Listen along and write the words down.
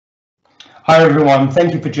Hi everyone,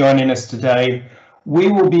 thank you for joining us today.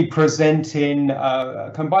 We will be presenting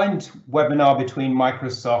a combined webinar between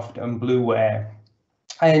Microsoft and Bluware.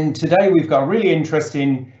 And today we've got a really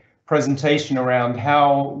interesting presentation around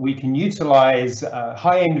how we can utilize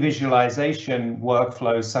high-end visualization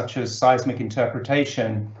workflows such as seismic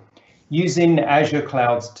interpretation using Azure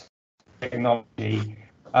Cloud's technology.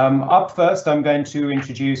 Up first, I'm going to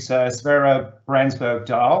introduce Sverre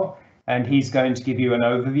Bransberg-Dahl, and he's going to give you an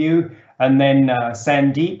overview. And then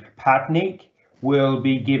Sandeep Patnaik will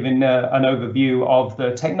be given an overview of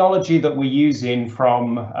the technology that we're using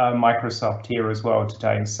from Microsoft here as well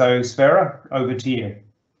today. So Sverre, over to you.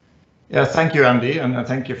 Yeah, thank you, Andy, and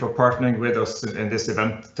thank you for partnering with us in this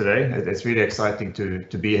event today. It's really exciting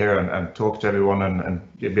to be here and talk to everyone and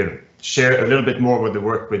share a little bit more with the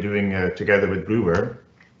work we're doing together with Bluware.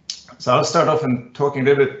 So I'll start off and talking a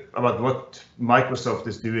little bit about what Microsoft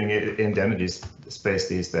is doing in the energy space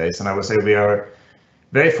these days. And I would say we are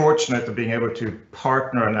very fortunate of being able to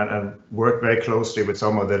partner and work very closely with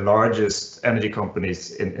some of the largest energy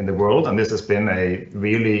companies in the world. And this has been a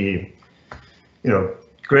really,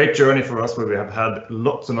 great journey for us where we have had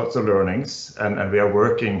lots and lots of learnings. And we are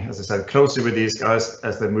working, as I said, closely with these guys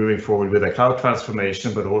as they're moving forward with the cloud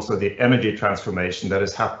transformation, but also the energy transformation that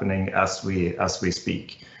is happening as we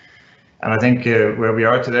speak. And I think where we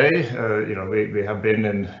are today, we have been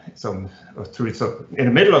in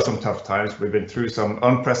the middle of some tough times. We've been through some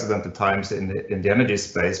unprecedented times in the energy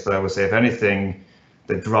space. But I would say, if anything,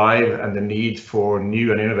 the drive and the need for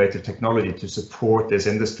new and innovative technology to support this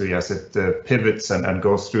industry as it pivots and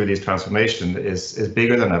goes through this transformation is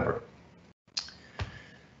bigger than ever.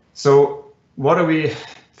 So what are we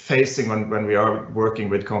facing when we are working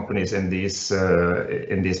with companies in these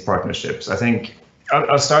partnerships? I think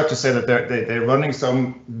I'll start to say that they're running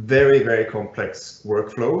some very, very complex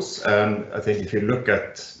workflows. And I think if you look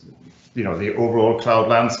at the overall cloud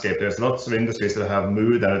landscape, there's lots of industries that have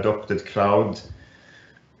moved and adopted cloud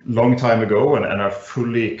long time ago and are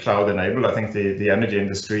fully cloud enabled. I think the energy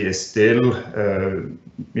industry is still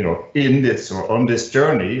in this or on this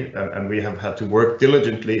journey, and we have had to work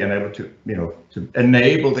diligently and able to to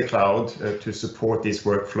enable the cloud to support these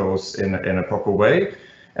workflows in a proper way,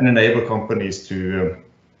 and enable companies to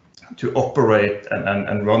operate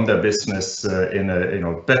and run their business in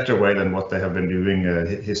a better way than what they have been doing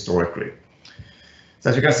historically. So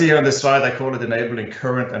as you can see here on this slide, I call it enabling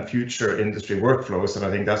current and future industry workflows, and I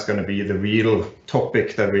think that's going to be the real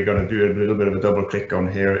topic that we're going to do a little bit of a double click on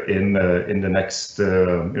here in the next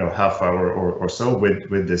half hour or so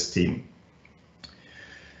with this team.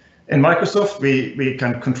 In Microsoft, we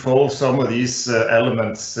can control some of these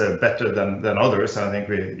elements better than others. And I think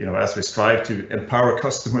as we strive to empower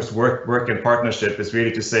customers work in partnership, is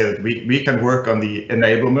really to say that we can work on the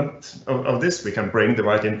enablement of this. We can bring the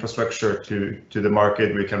right infrastructure to the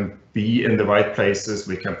market. We can be in the right places.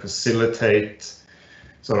 We can facilitate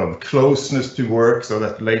sort of closeness to work so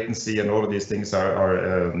that latency and all of these things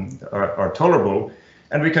are tolerable.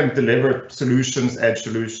 And we can deliver solutions, edge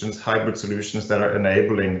solutions, hybrid solutions that are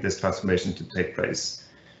enabling this transformation to take place.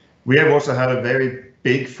 We have also had a very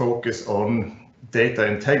big focus on data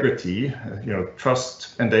integrity,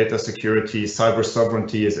 trust and data security. Cyber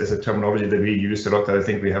sovereignty is a terminology that we use a lot, that I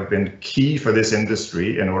think we have been key for this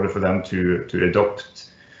industry in order for them to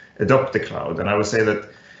adopt the cloud. And I would say that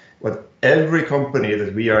what every company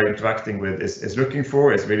that we are interacting with is looking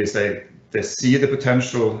for is really say they see the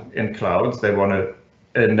potential in cloud. They want to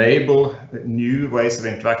enable new ways of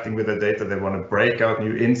interacting with the data. They want to break out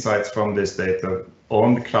new insights from this data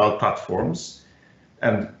on the cloud platforms.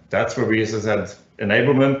 And that's where we, as I said,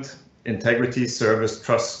 enablement, integrity, service,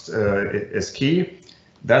 trust is key.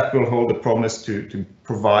 That will hold the promise to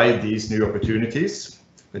provide these new opportunities.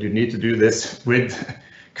 But you need to do this with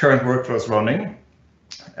current workflows running.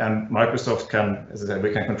 And Microsoft can, as I said,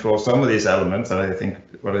 we can control some of these elements. And I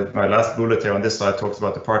think my last bullet here on this slide talks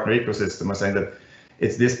about the partner ecosystem. I'm saying that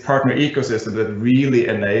it's this partner ecosystem that really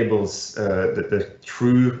enables the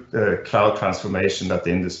true cloud transformation that the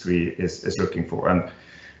industry is looking for. And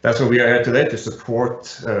that's what we are here today to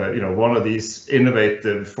support one of these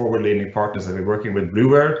innovative forward-leaning partners that we're working with,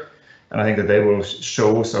 Bluware. And I think that they will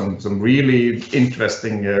show some really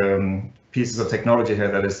interesting pieces of technology here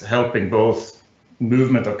that is helping both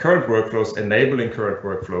movement of current workflows, enabling current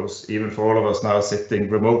workflows, even for all of us now sitting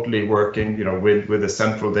remotely working, with a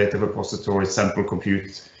central data repository, central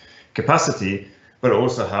compute capacity, but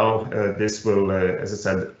also how this will, as I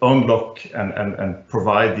said, unlock and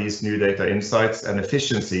provide these new data insights and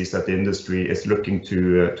efficiencies that the industry is looking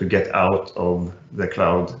to get out of the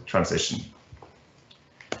cloud transition.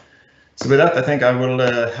 So with that, I think I will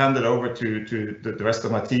hand it over to the rest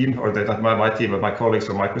of my team, or not my team, but my colleagues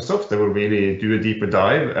from Microsoft. They will really do a deeper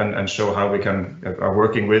dive and show how we are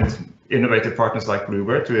working with innovative partners like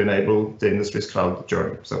Bluware to enable the industry's cloud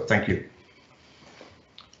journey. So thank you.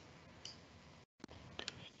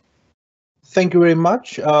 Thank you very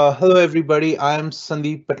much. Hello, everybody. I'm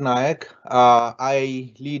Sandeep Patnaik.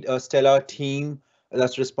 I lead a stellar team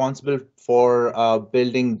that's responsible for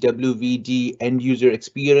building WVD end user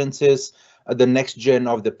experiences, the next gen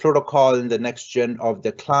of the protocol and the next gen of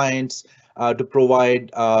the clients to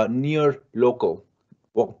provide near local.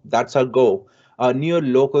 Well, that's our goal. Near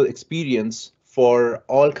local experience for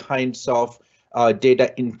all kinds of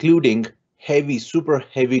data, including heavy, super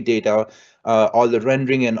heavy data, all the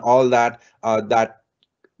rendering and all that,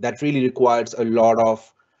 that really requires a lot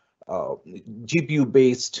of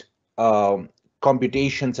GPU-based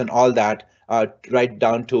computations and all that, right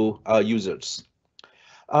down to users.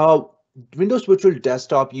 Windows Virtual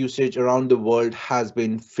Desktop usage around the world has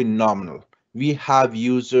been phenomenal. We have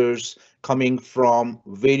users coming from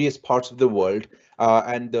various parts of the world,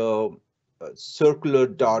 and the circular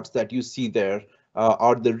dots that you see there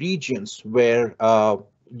are the regions where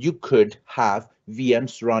you could have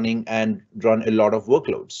VMs running and run a lot of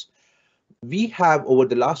workloads. We have, over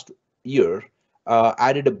the last year,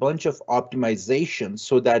 added a bunch of optimizations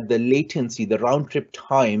so that the latency, the round trip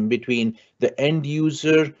time between the end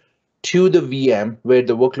user to the VM where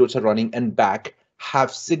the workloads are running and back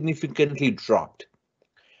have significantly dropped.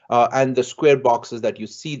 And the square boxes that you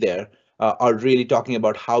see there are really talking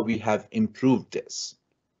about how we have improved this.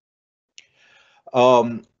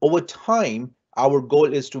 Over time, our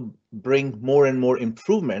goal is to bring more and more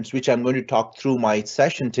improvements, which I'm going to talk through my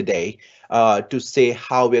session today to say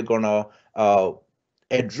how we're going to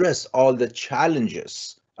address all the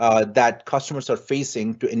challenges that customers are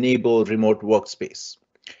facing to enable remote workspace.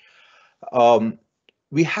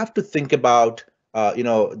 We have to think about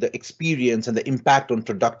the experience and the impact on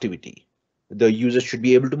productivity. The users should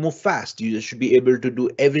be able to move fast. Users should be able to do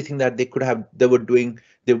everything that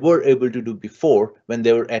they were able to do before when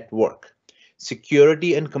they were at work.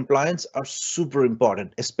 Security and compliance are super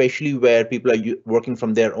important, especially where people are working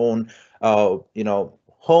from their own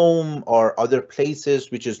home or other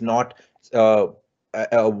places, which is not a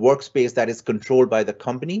workspace that is controlled by the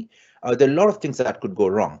company. There are a lot of things that could go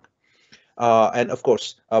wrong. And of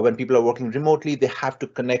course, when people are working remotely, they have to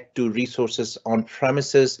connect to resources on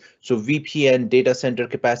premises. So VPN, data center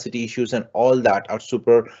capacity issues, and all that are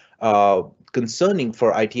super concerning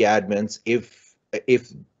for IT admins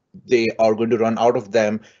if they are going to run out of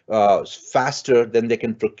them faster than they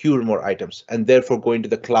can procure more items. And therefore, going to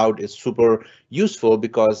the cloud is super useful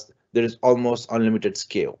because there is almost unlimited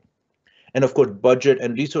scale. And of course, budget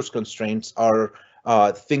and resource constraints are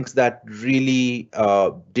things that really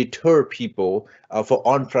deter people for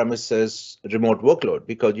on-premises remote workload,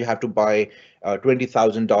 because you have to buy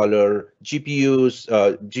 $20,000 GPUs,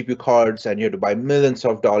 GPU cards, and you have to buy millions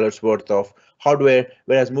of dollars worth of hardware.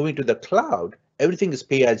 Whereas moving to the cloud, everything is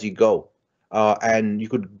pay as you go, and you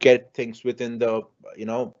could get things within the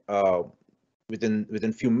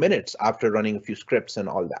within few minutes after running a few scripts and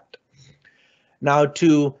all that. Now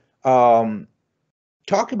to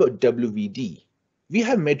talk about WVD. We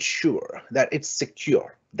have made sure that it's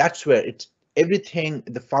secure. That's where everything,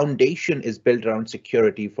 the foundation is built around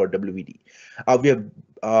security for WVD. We have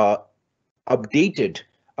updated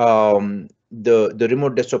the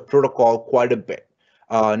remote desktop protocol quite a bit.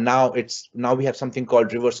 Now we have something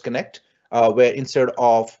called reverse connect, where instead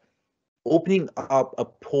of opening up a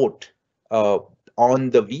port on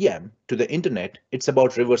the VM to the internet, it's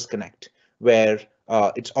about reverse connect, where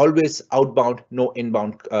it's always outbound, no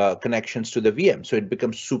inbound connections to the VM. So it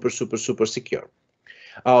becomes super secure.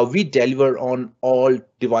 We deliver on all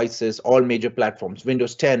devices, all major platforms,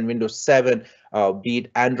 Windows 10, Windows 7, be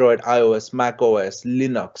it Android, iOS, Mac OS,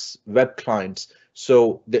 Linux, web clients.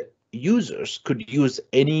 So the users could use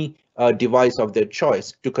any device of their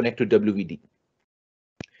choice to connect to WVD.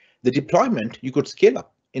 The deployment, you could scale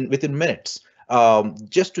up within minutes.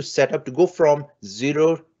 Just to set up, to go from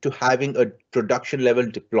 0 to having a production level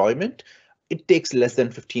deployment, it takes less than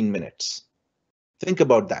 15 minutes. Think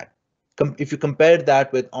about that. If you compare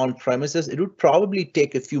that with on-premises, it would probably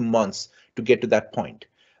take a few months to get to that point.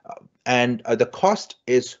 And the cost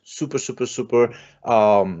is super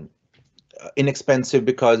inexpensive,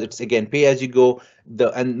 because it's, again, pay as you go.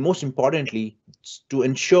 And most importantly, to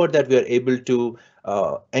ensure that we are able to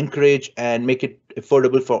encourage and make it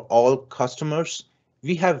affordable for all customers,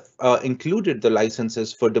 we have included the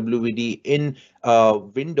licenses for WVD in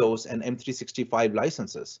Windows and M365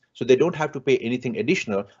 licenses. So they don't have to pay anything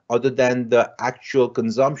additional other than the actual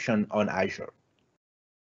consumption on Azure.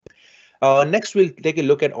 Next, we'll take a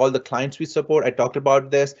look at all the clients we support. I talked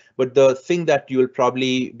about this, but the thing that you'll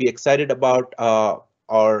probably be excited about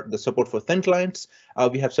are the support for thin clients.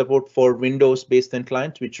 We have support for Windows-based thin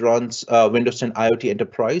clients, which runs Windows 10 IoT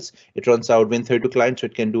Enterprise. It runs our Win32 client, so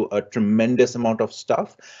it can do a tremendous amount of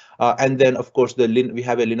stuff. And then, of course, we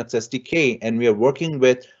have a Linux SDK, and we are working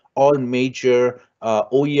with all major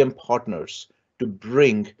OEM partners to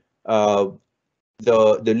bring the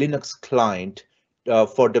Linux client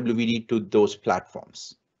for WVD to those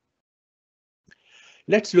platforms.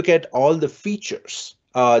 Let's look at all the features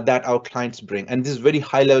that our clients bring. And this is very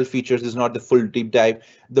high level features. This is not the full deep dive.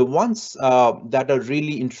 The ones that are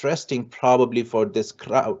really interesting probably for this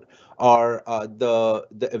crowd are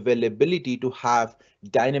the availability to have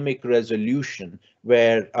dynamic resolution,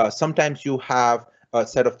 where sometimes you have a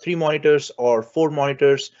set of 3 monitors or 4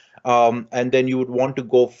 monitors, and then you would want to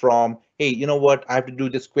go from, hey, you know what, I have to do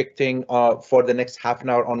this quick thing for the next half an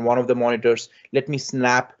hour on one of the monitors. Let me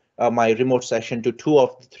snap my remote session to 2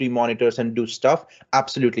 of the 3 monitors and do stuff.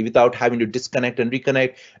 Absolutely, without having to disconnect and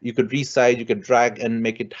reconnect. You could resize, you could drag and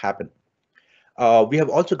make it happen. We have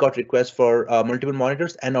also got requests for multiple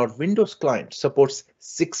monitors, and our Windows client supports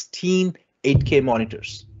 16 8K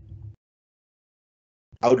monitors.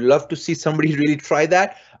 I would love to see somebody really try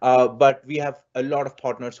that, but we have a lot of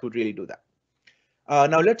partners who really do that.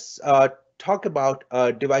 Now let's talk about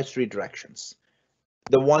device redirections.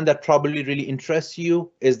 The one that probably really interests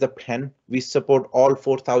you is the pen. We support all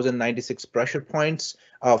 4096 pressure points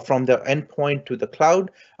from the endpoint to the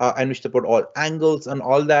cloud, and we support all angles and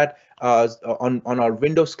all that on our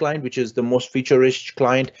Windows client, which is the most feature-rich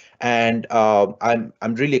client. And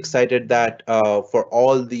I'm really excited that for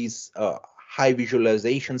all these high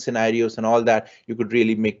visualization scenarios and all that, you could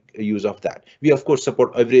really make use of that. We of course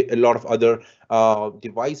support a lot of other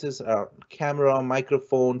devices, camera,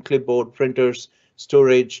 microphone, clipboard, printers,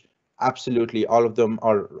 storage. Absolutely, all of them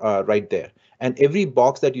are right there. And every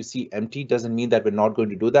box that you see empty doesn't mean that we're not going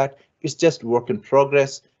to do that. It's just work in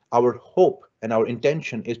progress. Our hope and our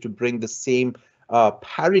intention is to bring the same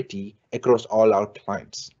parity across all our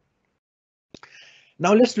clients.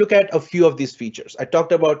 Now let's look at a few of these features. I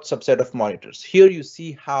talked about subset of monitors. Here you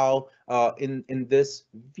see how in this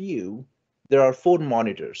view, there are 4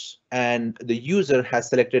 monitors and the user has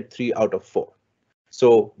selected 3 out of 4.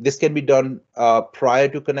 So this can be done prior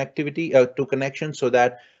to connectivity to connection, so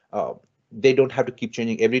that they don't have to keep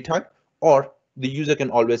changing every time, or the user can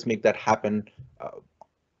always make that happen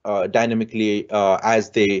dynamically as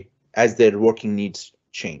their working needs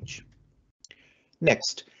change.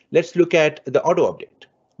 Next, let's look at the auto update.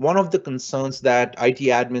 One of the concerns that IT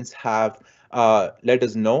admins have let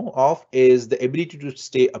us know of is the ability to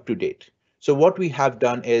stay up to date. So what we have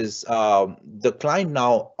done is the client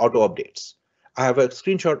now auto updates. I have a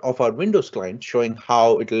screenshot of our Windows client showing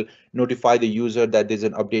how it'll notify the user that there's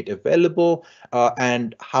an update available,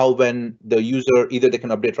 and how when the user, either they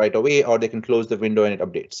can update right away or they can close the window and it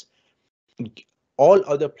updates. All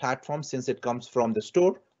other platforms, since it comes from the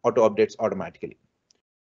store, auto updates automatically.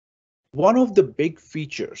 One of the big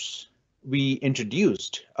features we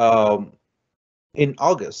introduced in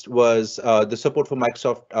August was the support for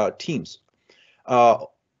Microsoft Teams.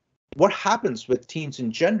 What happens with Teams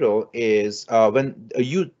in general is when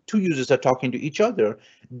 2 users are talking to each other,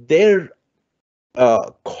 their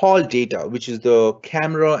call data, which is the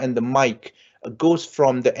camera and the mic, goes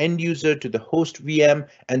from the end user to the host VM,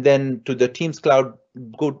 and then to the Teams cloud,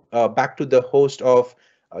 go back to the host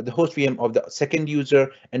VM of the second user,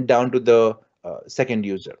 and down to the second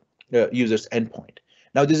user's endpoint.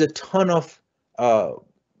 Now there's a ton of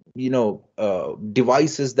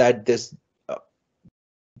devices that this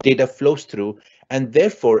data flows through, and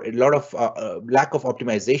therefore a lot of lack of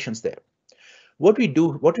optimizations there. What we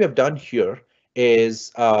have done here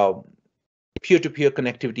is peer-to-peer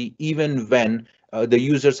connectivity, even when the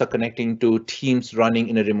users are connecting to Teams running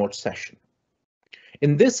in a remote session.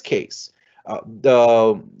 In this case,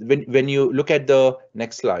 when you look at the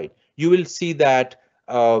next slide, you will see that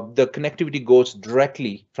the connectivity goes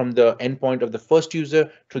directly from the endpoint of the first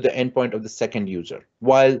user to the endpoint of the second user,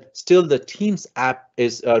 while still the Teams app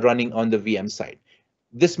is running on the VM side.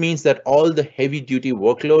 This means that all the heavy duty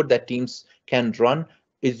workload that Teams can run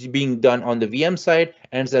is being done on the VM side,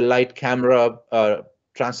 and the light camera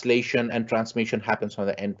translation and transmission happens on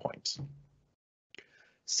the endpoints.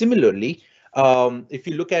 Similarly, if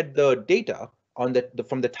you look at the data on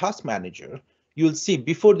from the task manager, you'll see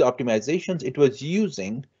before the optimizations, it was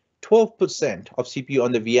using 12% of CPU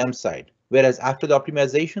on the VM side, whereas after the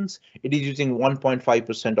optimizations, it is using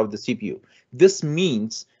 1.5% of the CPU. This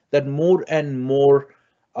means that more and more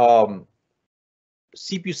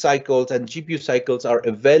CPU cycles and GPU cycles are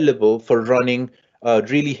available for running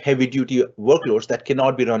really heavy duty workloads that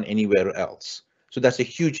cannot be run anywhere else. So that's a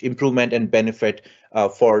huge improvement and benefit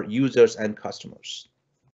for users and customers.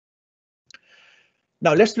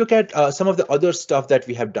 Now let's look at some of the other stuff that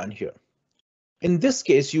we have done here. In this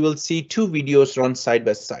case, you will see two videos run side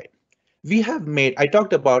by side. I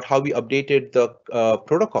talked about how we updated the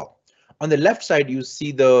protocol. On the left side, you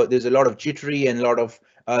see there's a lot of jittery and a lot of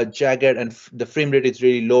jagged, and the frame rate is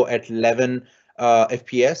really low at 11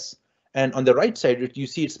 FPS. And on the right side, you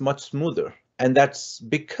see it's much smoother. And that's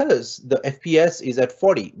because the FPS is at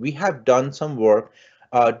 40. We have done some work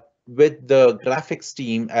with the graphics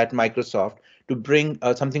team at Microsoft to bring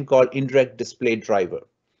something called indirect display driver.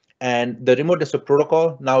 And the remote desktop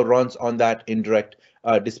protocol now runs on that indirect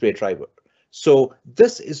display driver. So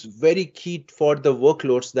this is very key for the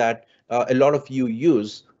workloads that a lot of you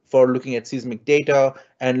use for looking at seismic data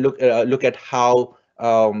and look at how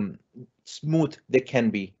smooth they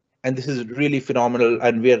can be. And this is really phenomenal,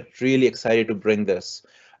 and we're really excited to bring this.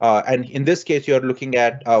 And in this case, you're looking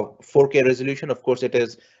at 4K resolution. Of course, it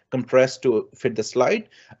is compressed to fit the slide,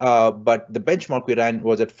 but the benchmark we ran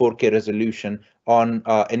was at 4K resolution on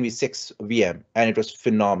NV6 VM, and it was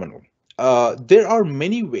phenomenal. There are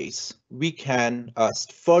many ways we can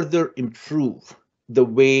further improve the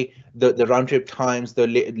way the round trip times, the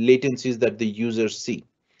latencies that the users see.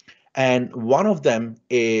 And one of them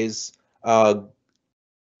is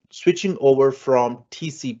switching over from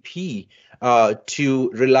TCP to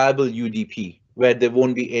reliable UDP, where there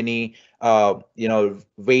won't be any, the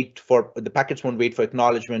packets won't wait for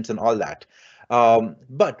acknowledgements and all that.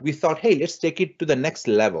 But we thought, hey, let's take it to the next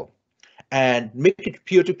level and make it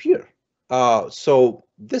peer-to-peer. So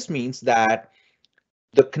this means that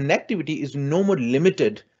the connectivity is no more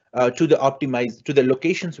limited to the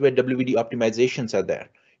locations where WVD optimizations are there.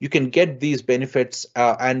 You can get these benefits,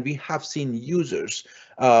 and we have seen users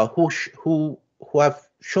who have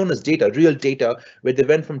shown us data, real data, where they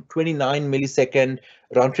went from 29 millisecond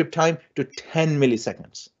round trip time to 10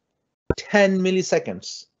 milliseconds. 10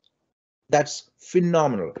 milliseconds. That's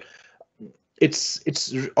phenomenal.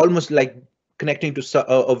 It's almost like connecting to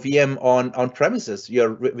a VM on premises.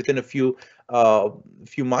 You're within a few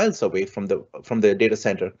miles away from the data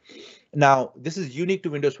center. Now, this is unique to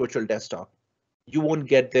Windows Virtual Desktop. You won't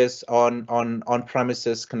get this on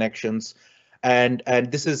premises connections, and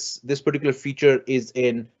this particular feature is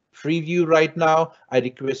in preview right now. I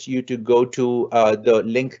request you to go to the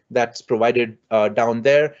link that's provided down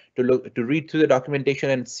there to read through the documentation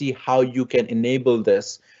and see how you can enable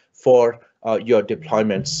this for your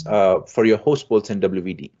deployments for your host pools in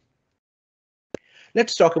WVD.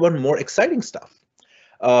 Let's talk about more exciting stuff.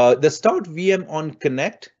 The Start VM on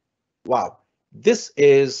Connect. Wow, this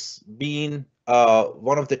is being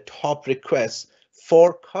one of the top requests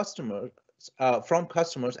for customers from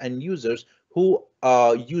customers and users who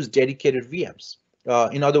use dedicated VMs.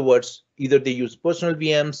 In other words, either they use personal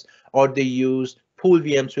VMs or they use pool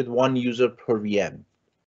VMs with one user per VM.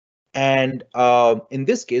 And in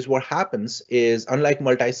this case, what happens is, unlike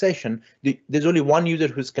multi-session, there's only one user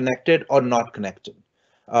who's connected or not connected.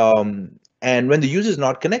 And when the user is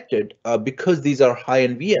not connected, because these are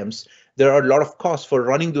high-end VMs, there are a lot of costs for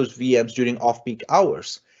running those VMs during off-peak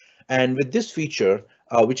hours. And with this feature,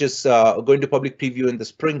 which is going to public preview in the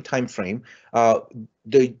spring timeframe,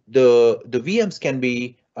 the VMs can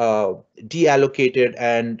be deallocated,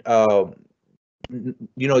 and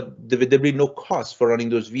there'll be no cost for running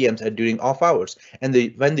those VMs during off hours. And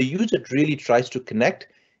when the user really tries to connect,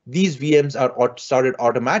 these VMs are started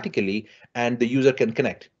automatically, and the user can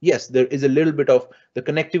connect. Yes, there is a little bit of the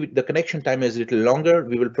connectivity. The connection time is a little longer.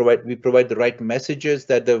 We provide the right messages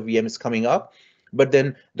that the VM is coming up, but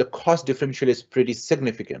then the cost differential is pretty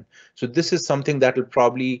significant. So this is something that will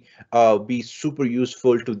probably be super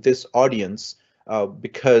useful to this audience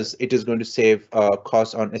because it is going to save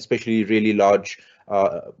costs on especially really large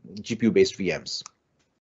GPU-based VMs.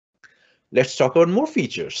 Let's talk about more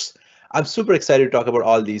features. I'm super excited to talk about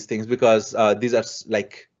all these things because these are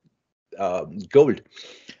like gold.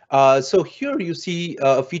 So here you see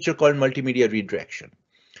a feature called multimedia redirection.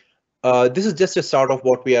 This is just a start of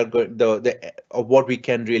what we are of what we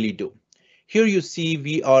can really do. Here you see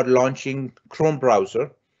we are launching Chrome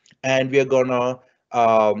browser, and we are gonna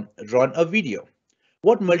run a video.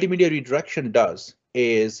 What multimedia redirection does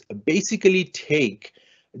is basically take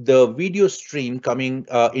the video stream coming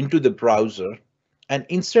into the browser, and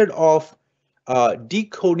instead of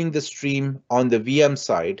decoding the stream on the VM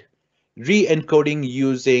side, re-encoding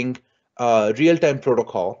using real-time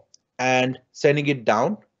protocol and sending it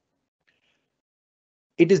down,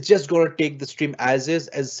 it is just going to take the stream as is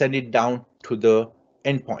and send it down to the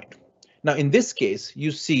endpoint. Now, in this case,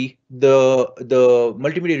 you see the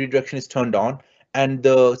multimedia redirection is turned on, and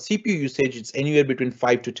the CPU usage is anywhere between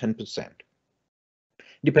 5 to 10%,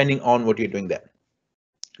 depending on what you're doing there.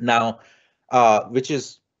 Now, which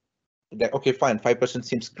is okay, fine, 5%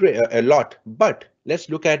 seems great, a lot, but let's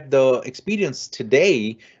look at the experience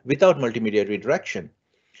today without multimedia redirection.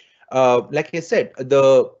 Like I said,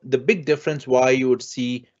 the big difference why you would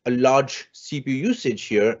see a large CPU usage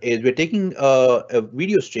here is we're taking a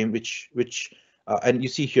video stream, which and you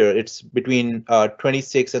see here it's between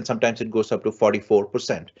 26 and sometimes it goes up to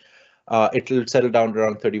 44%. It'll settle down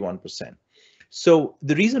around 31%. So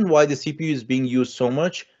the reason why the CPU is being used so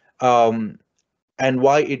much and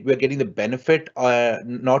why we're getting the benefit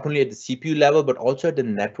not only at the CPU level but also at the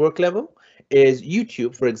network level is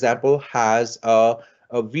YouTube, for example, has a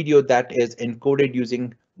video that is encoded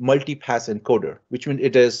using multi-pass encoder, which means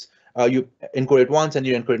it is you encode it once and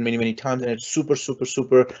you encode it many times, and it's super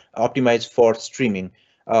optimized for streaming.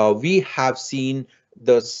 We have seen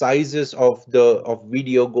the sizes of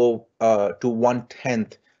video go to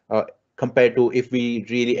 1/10 compared to if we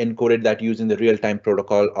really encoded that using the real-time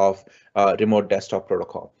protocol of remote desktop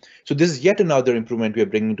protocol. So this is yet another improvement we are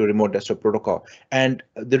bringing to remote desktop protocol. And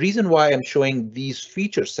the reason why I'm showing these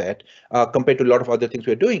feature set compared to a lot of other things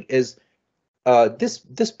we're doing is this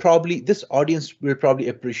audience will probably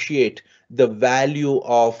appreciate the value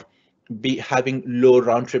of having low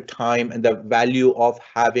round trip time and the value of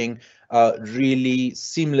having really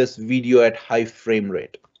seamless video at high frame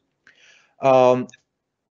rate.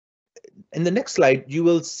 In the next slide, you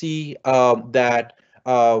will see that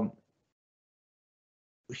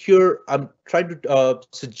here I'm trying to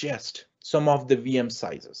suggest some of the VM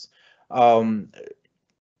sizes.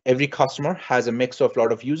 Every customer has a mix of a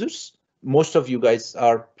lot of users. Most of you guys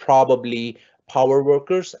are probably power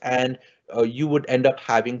workers, and you would end up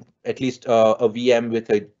having at least a VM with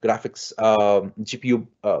a graphics GPU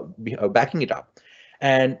backing it up.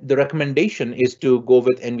 And the recommendation is to go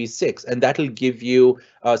with NV6, and that'll give you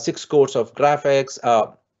 6 cores of graphics.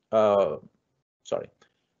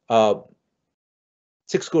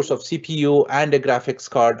 6 cores of CPU and a graphics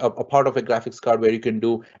card, a part of a graphics card where you can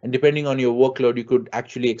do, and depending on your workload, you could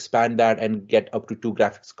actually expand that and get up to 2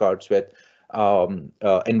 graphics cards with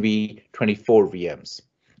NV24 VMs.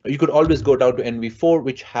 You could always go down to NV4,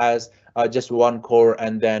 which has just 1 core,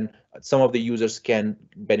 and then some of the users can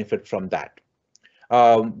benefit from that.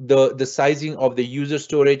 The sizing of the user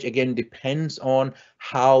storage again depends on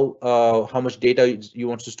how much data you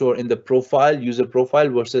want to store in the user profile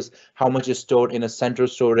versus how much is stored in a central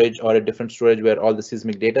storage or a different storage where all the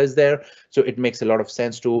Seismic data is there. So it makes a lot of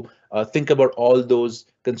sense to think about all those,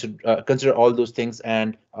 consider all those things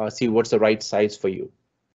and see what's the right size for you.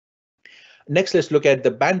 Next, let's look at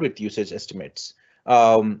the bandwidth usage estimates.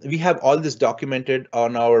 We have all this documented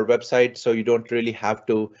on our website, so you don't really have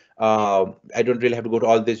to, I don't really have to go to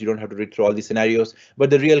all this, you don't have to read through all these scenarios, but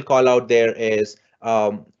the real call out there is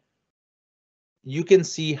you can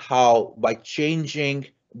see how by changing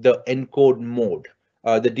the encode mode,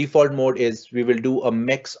 the default mode is we will do a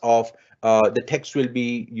mix of the text will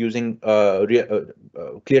be using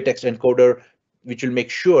clear text encoder, which will make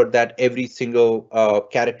sure that every single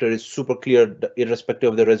character is super clear, irrespective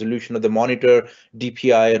of the resolution of the monitor,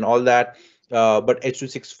 DPI, and all that. But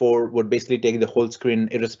H.264 would basically take the whole screen,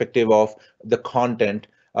 irrespective of the content.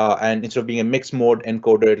 And instead of being a mixed mode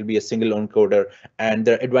encoder, it'll be a single encoder. And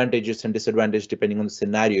there are advantages and disadvantages depending on the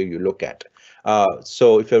scenario you look at.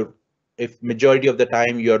 So if majority of the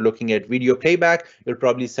time you're looking at video playback, you'll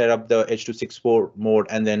probably set up the H.264 mode,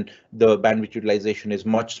 and then the bandwidth utilization is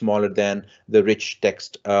much smaller than the rich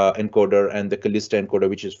text encoder and the Callista encoder,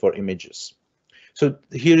 which is for images. So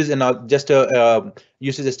here is just a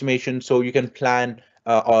usage estimation, so you can plan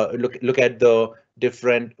or look at the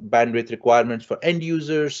different bandwidth requirements for end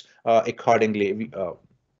users accordingly.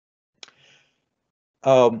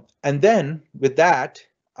 And then with that,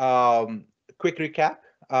 quick recap.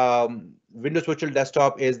 Windows Virtual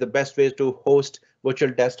Desktop is the best way to host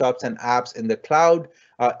virtual desktops and apps in the cloud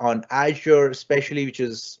on Azure, especially, which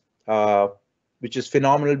is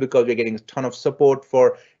phenomenal because we're getting a ton of support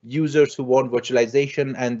for users who want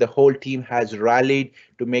virtualization, and the whole team has rallied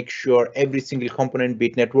to make sure every single component, be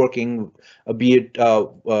it networking, be it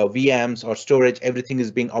VMs or storage, everything is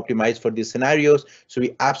being optimized for these scenarios. So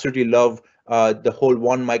we absolutely love the whole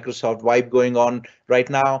One Microsoft vibe going on right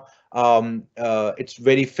now. It's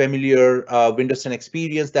very familiar Windows 10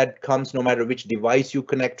 experience that comes no matter which device you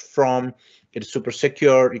connect from. It is super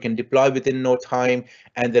secure. You can deploy within no time.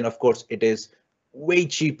 And then, of course, it is way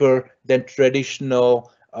cheaper than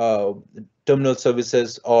traditional terminal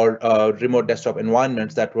services or remote desktop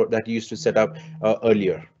environments that you used to set up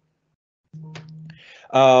earlier.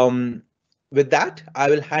 With that, I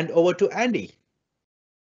will hand over to Andy.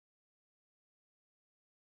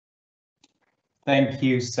 Thank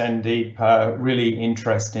you, Sandeep. Really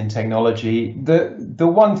interesting technology. The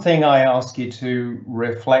one thing I ask you to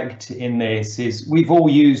reflect in this is we've all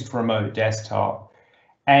used remote desktop,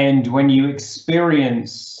 and when you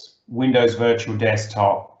experience Windows Virtual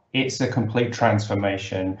Desktop, it's a complete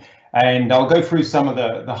transformation. And I'll go through some of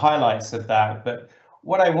the highlights of that, but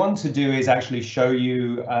what I want to do is actually show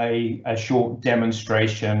you a short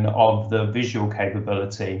demonstration of the visual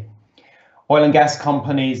capability. Oil and gas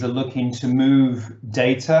companies are looking to move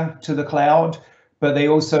data to the cloud, but they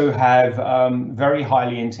also have very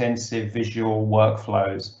highly intensive visual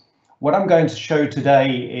workflows. What I'm going to show today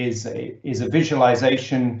is a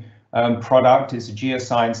visualization product. It's a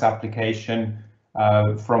geoscience application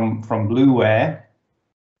from Bluware,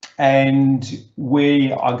 and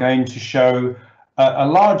we are going to show a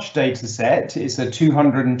large data set. It's a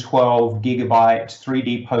 212 gigabyte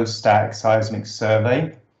 3D post-stack seismic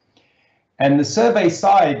survey. And the survey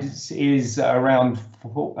size is around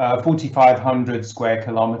 4,500 square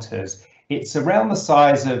kilometers. It's around the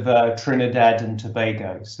size of Trinidad and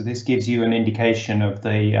Tobago. So this gives you an indication of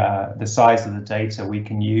the size of the data we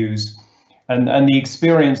can use. And the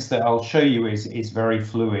experience that I'll show you is very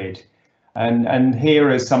fluid. And here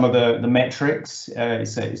are some of the metrics.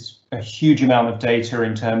 It's a huge amount of data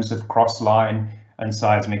in terms of cross-line and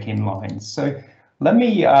seismic inlines. So let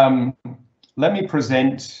me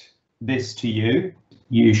present this to you.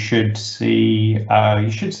 You should see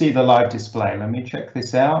the live display. Let me check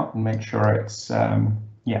this out and make sure it's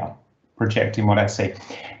projecting what I see.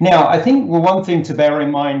 Now, I think one thing to bear in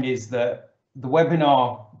mind is that the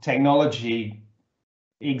webinar technology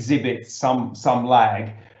exhibits some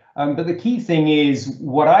lag, but the key thing is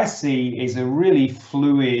what I see is a really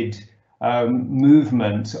fluid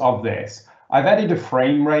movement of this. I've added a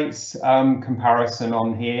frame rates comparison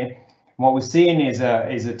on here. What we're seeing is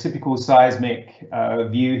a typical seismic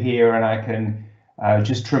view here, and I can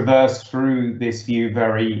just traverse through this view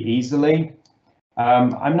very easily.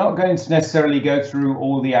 I'm not going to necessarily go through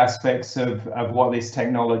all the aspects of what this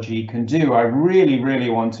technology can do. I really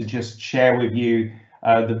want to just share with you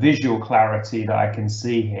the visual clarity that I can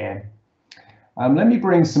see here. Let me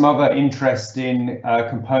bring some other interesting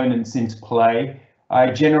components into play.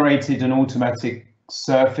 I generated an automatic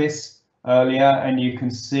surface earlier, and you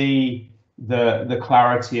can see the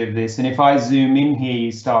clarity of this. And if I zoom in here,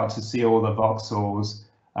 you start to see all the voxels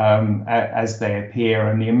as they appear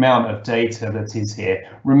and the amount of data that is here.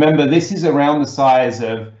 Remember, this is around the size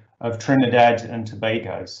of Trinidad and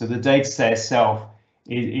Tobago. So the data set itself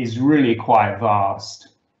is really quite vast.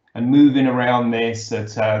 And moving around this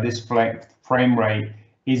at this frame rate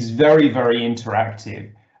is very interactive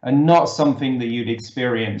and not something that you'd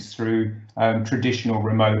experience through traditional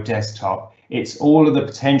remote desktop. It's all of the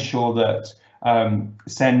potential that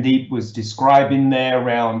Sandeep was describing there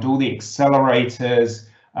around all the accelerators,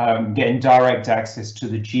 getting direct access to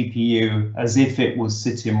the GPU as if it was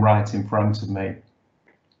sitting right in front of me.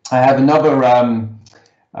 I have another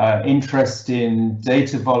interesting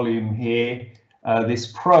data volume here, this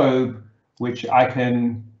probe, which I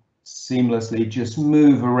can seamlessly just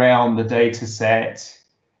move around the data set,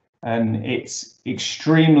 and it's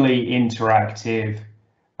extremely interactive.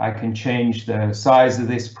 I can change the size of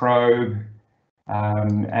this probe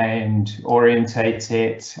and orientate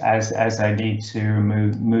it as I need to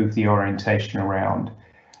move the orientation around.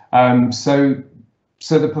 So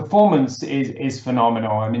the performance is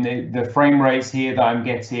phenomenal. I mean, the frame rates here that I'm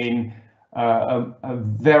getting are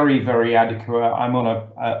very adequate. I'm on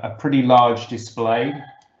a pretty large display,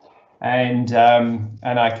 and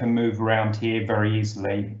I can move around here very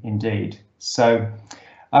easily indeed. So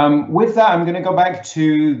with that, I'm going to go back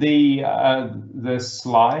to the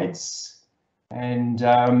slides, and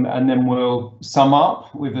then we'll sum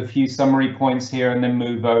up with a few summary points here, and then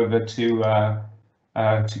move over to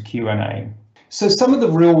Q&A. So some of the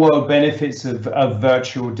real-world benefits of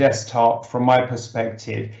virtual desktop, from my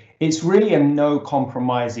perspective, it's really a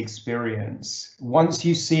no-compromise experience. Once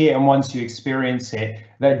you see it and once you experience it,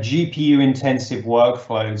 that GPU-intensive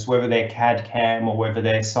workflows, whether they're CAD/CAM or whether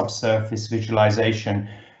they're subsurface visualization,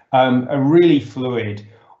 are really fluid.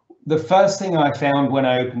 The first thing I found when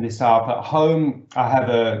I opened this up at home, I have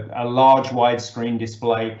a large widescreen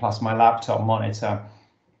display plus my laptop monitor.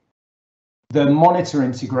 The monitor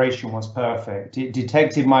integration was perfect. It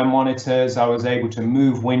detected my monitors. I was able to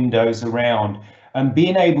move windows around, and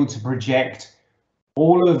being able to project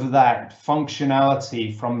all of that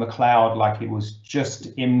functionality from the cloud like it was just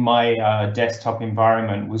in my desktop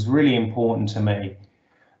environment was really important to me.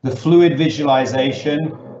 The fluid visualization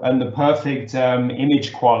and the perfect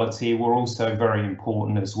image quality were also very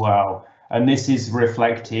important as well. And this is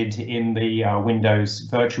reflected in the Windows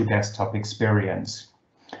virtual desktop experience.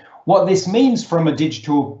 What this means from a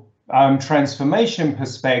digital transformation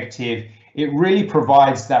perspective, it really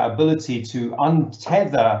provides that ability to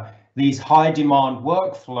untether these high demand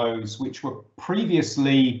workflows, which were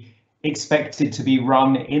previously expected to be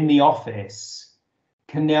run in the office,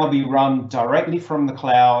 can now be run directly from the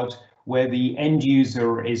cloud, where the end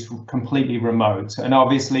user is completely remote. And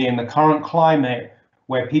obviously in the current climate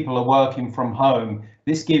where people are working from home,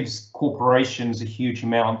 this gives corporations a huge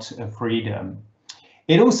amount of freedom.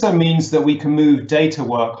 It also means that we can move data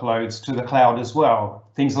workloads to the cloud as well.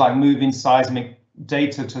 Things like moving seismic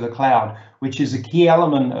data to the cloud, which is a key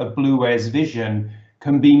element of Bluware's vision,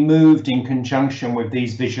 can be moved in conjunction with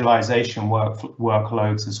these visualization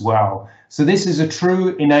workloads as well. So this is a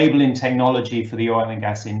true enabling technology for the oil and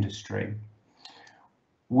gas industry.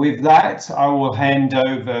 With that, I will hand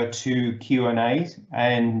over to Q&A.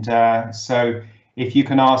 And so if you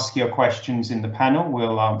can ask your questions in the panel,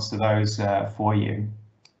 we'll answer those for you.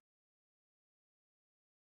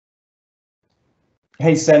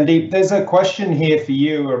 Hey, Sandeep, there's a question here for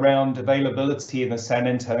you around availability in the San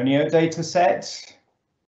Antonio data set.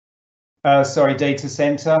 Data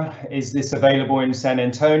center. Is this available in San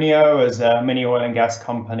Antonio, as many oil and gas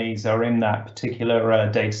companies are in that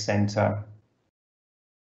particular data center?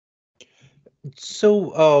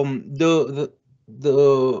 So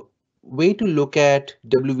the way to look at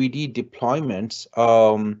WVD deployments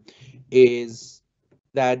is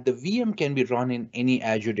that the VM can be run in any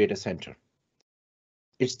Azure data center.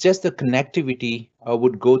 It's just the connectivity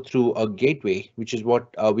would go through a gateway, which is what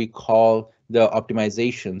we call the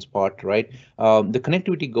optimizations part, right? The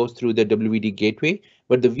connectivity goes through the WVD gateway,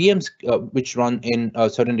 but the VMs which run in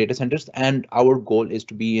certain data centers, and our goal is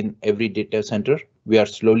to be in every data center. We are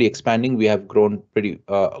slowly expanding. We have grown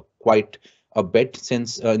quite a bit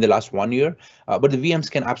since in the last 1 year, but the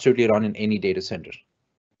VMs can absolutely run in any data center.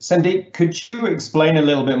 Sandeep, could you explain a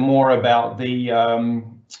little bit more about the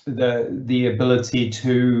ability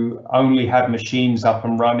to only have machines up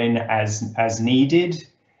and running as needed?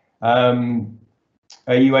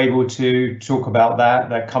 Are you able to talk about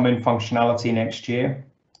that coming functionality next year?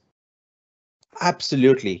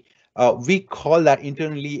 Absolutely. We call that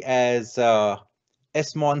internally as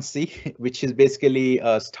SMONC, which is basically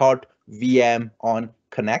start VM on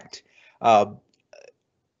connect.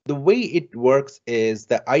 The way it works is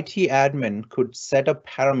the IT admin could set up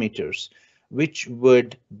parameters which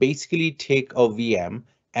would basically take a VM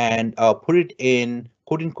and put it in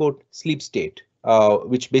quote unquote sleep state,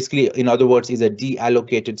 which basically, in other words, is a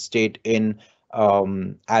deallocated state in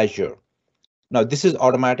Azure. Now, this is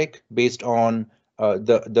automatic based on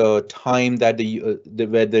the time that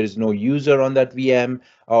where there is no user on that VM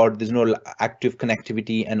or there's no active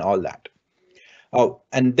connectivity and all that.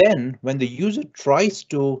 And then when the user tries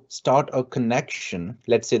to start a connection,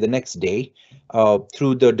 let's say the next day,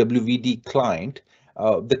 through the WVD client,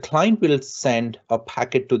 the client will send a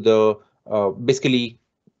packet to the basically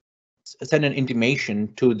send an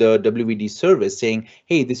intimation to the WVD service saying,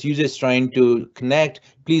 hey, this user is trying to connect,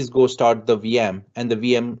 please go start the VM, and the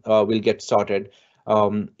VM will get started.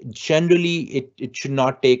 Generally, it should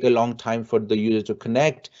not take a long time for the user to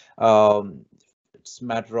connect. It's a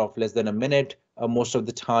matter of less than a minute most of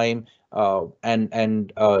the time,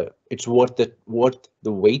 and it's worth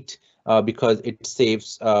the wait because it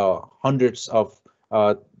saves hundreds of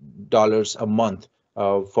dollars a month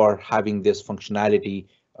for having this functionality.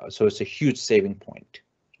 So it's a huge saving point.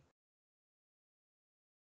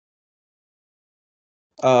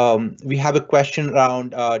 We have a question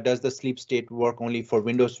around, does the sleep state work only for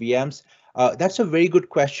Windows VMs? That's a very good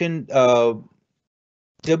question.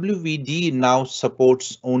 WVD now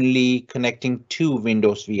supports only connecting to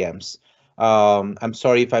Windows VMs. I'm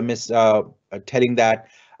sorry if I missed telling that.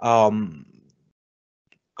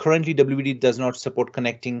 Currently, WVD does not support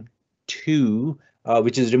connecting to,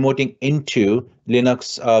 which is remoting into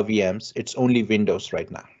Linux VMs. It's only Windows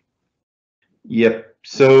right now. Yep.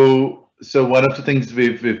 So one of the things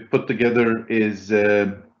we've put together is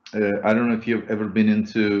I don't know if you've ever been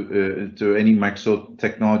into any Microsoft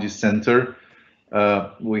Technology Center.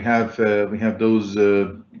 We have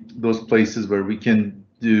those places where we can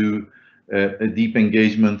do a deep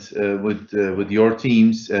engagement with your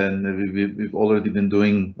teams, and we've already been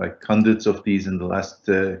doing like hundreds of these in the last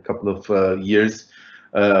couple of years.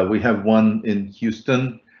 We have one in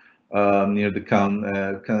Houston, near the Town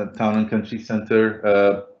and Country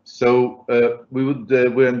Center. So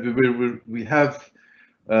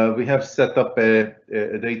we have set up a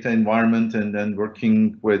data environment and then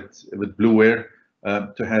working with Bluware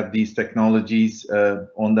to have these technologies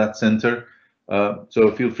on that center. So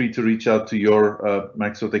feel free to reach out to your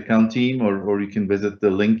Microsoft account team, or you can visit the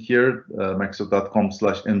link here,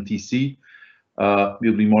 microsoft.com/MTC.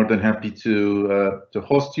 We'll be more than happy to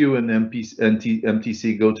host you and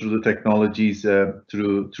MTC go through the technologies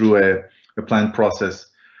through a planned process.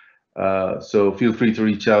 So feel free to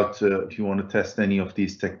reach out if you want to test any of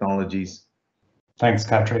these technologies. Thanks,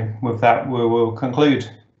 Katri. With that, we will conclude.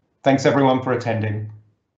 Thanks everyone for attending.